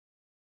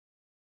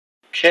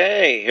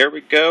Okay, here we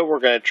go. We're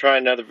going to try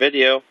another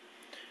video.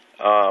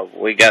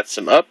 We got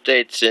some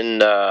updates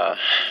in our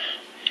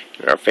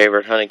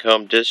favorite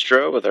honeycomb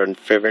distro with our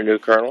favorite new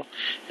kernel.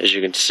 As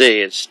you can see,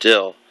 it's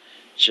still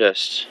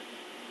just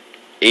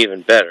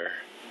even better.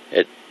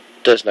 It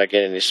does not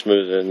get any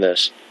smoother than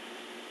this.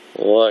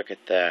 Look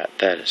at that.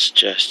 That is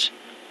just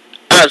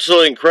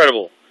absolutely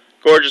incredible.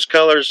 Gorgeous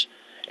colors,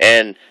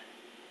 and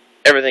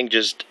everything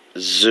just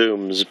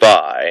zooms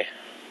by.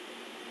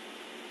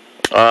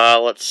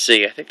 Let's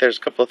see. I think there's a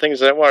couple of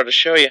things that I wanted to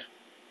show you.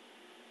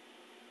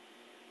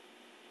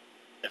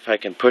 If I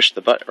can push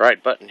the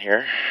right button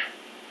here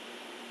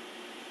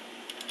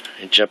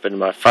and jump into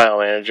my file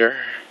manager.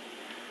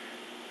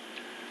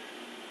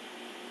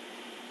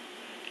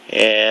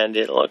 And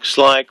it looks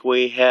like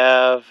we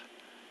have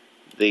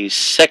the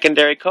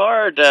secondary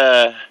card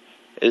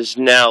is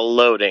now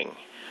loading.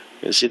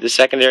 You can see the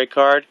secondary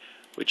card,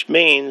 which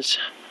means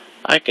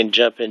I can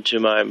jump into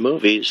my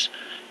movies.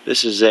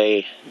 This is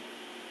a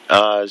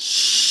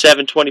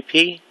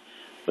 720p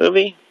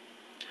movie.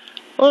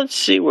 Let's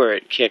see where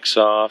it kicks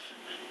off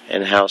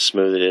and how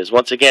smooth it is.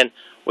 Once again,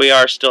 we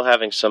are still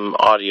having some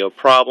audio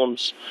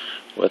problems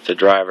with the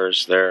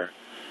drivers. They're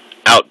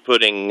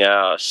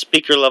outputting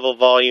speaker level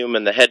volume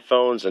in the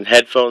headphones and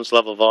headphones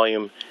level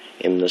volume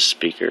in the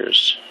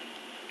speakers.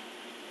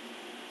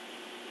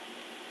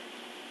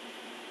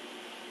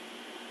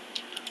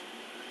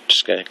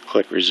 Just going to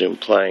click resume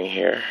playing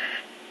here.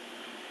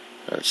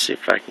 Let's see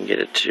if I can get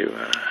it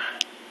to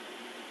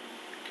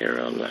get a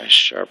real nice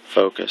sharp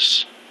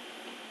focus.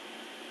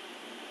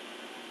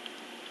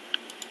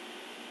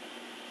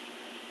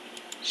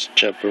 Let's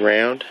jump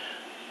around.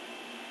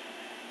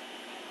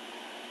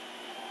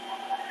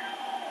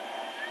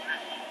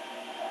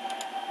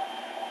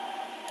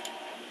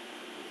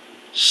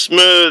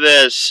 Smooth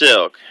as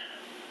silk.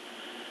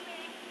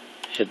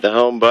 Hit the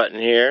home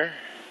button here,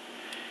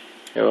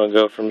 and we'll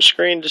go from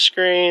screen to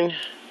screen.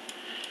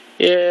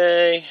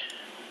 Yay!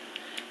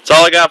 That's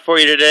all I got for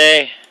you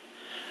today.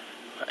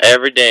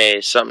 Every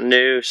day, something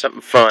new, something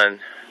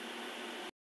fun.